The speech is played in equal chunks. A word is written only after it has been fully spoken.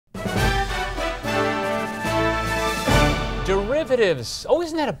Derivatives. Oh,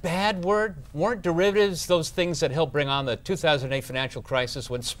 isn't that a bad word? Weren't derivatives those things that helped bring on the 2008 financial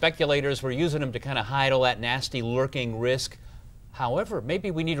crisis when speculators were using them to kind of hide all that nasty lurking risk? However, maybe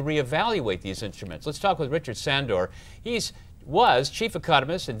we need to reevaluate these instruments. Let's talk with Richard Sandor. Was chief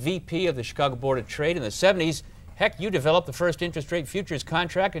economist and VP of the Chicago Board of Trade in the 70s. Heck, you developed the first interest rate futures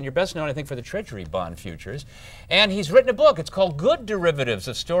contract, and you're best known, I think, for the Treasury bond futures. And he's written a book. It's called Good Derivatives,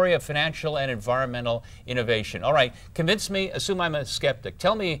 a story of financial and environmental innovation. All right, convince me, assume I'm a skeptic.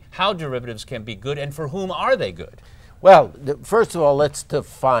 Tell me how derivatives can be good, and for whom are they good? Well, first of all, let's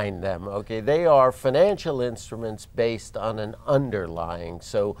define them, okay? They are financial instruments based on an underlying.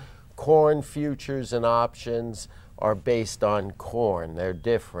 So corn futures and options are based on corn. They're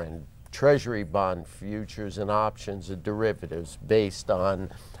different. Treasury bond futures and options are derivatives based on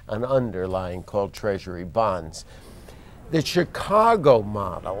an underlying called treasury bonds. The Chicago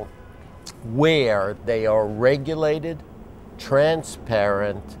model, where they are regulated,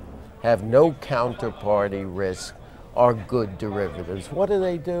 transparent, have no counterparty risk, are good derivatives. What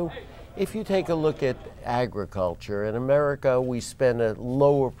do? If you take a look at agriculture, in America we spend a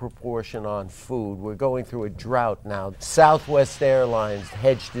lower proportion on food. We're going through a drought now. Southwest Airlines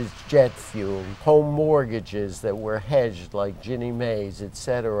hedged its jet fuel. Home mortgages that were hedged like Ginnie Mae's,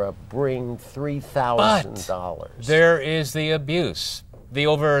 etc., bring $3,000. But there is the abuse. The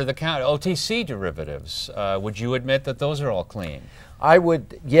over-the-counter OTC derivatives. Would you admit that those are all clean? I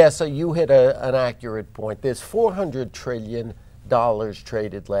would, yes, you hit an accurate point. There's $400 trillion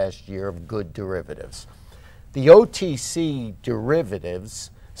traded last year of good derivatives. The OTC derivatives,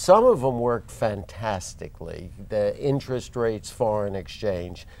 some of them worked fantastically. The interest rates, foreign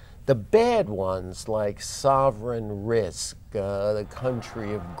exchange. The bad ones, like sovereign risk, the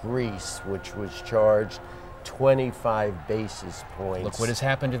country of Greece, which was charged 25 basis points. Look what has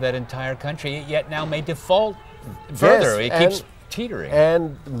happened to that entire country, yet now may default further. Yes, it keeps teetering.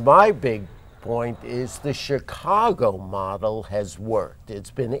 And my big point is the Chicago model has worked. It's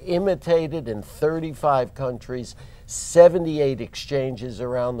been imitated in 35 countries, 78 exchanges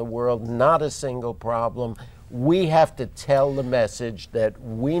around the world, not a single problem. We have to tell the message that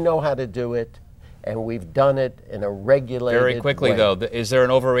we know how to do it, and we've done it in a regulated way. Very quickly, though, is there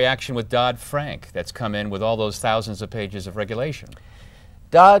an overreaction with Dodd-Frank that's come in with all those thousands of pages of regulation?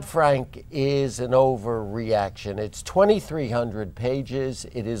 Dodd-Frank is an overreaction. It's 2,300 pages.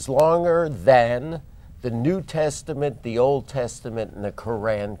 It is longer than the New Testament, the Old Testament, and the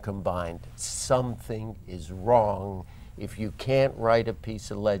Quran combined. Something is wrong if you can't write a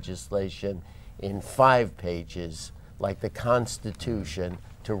piece of legislation in 5 pages, like the Constitution,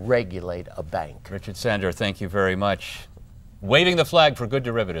 to regulate a bank. Richard Sandor, thank you very much. Waving the flag for good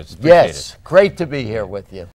derivatives. Yes, great to be here with you.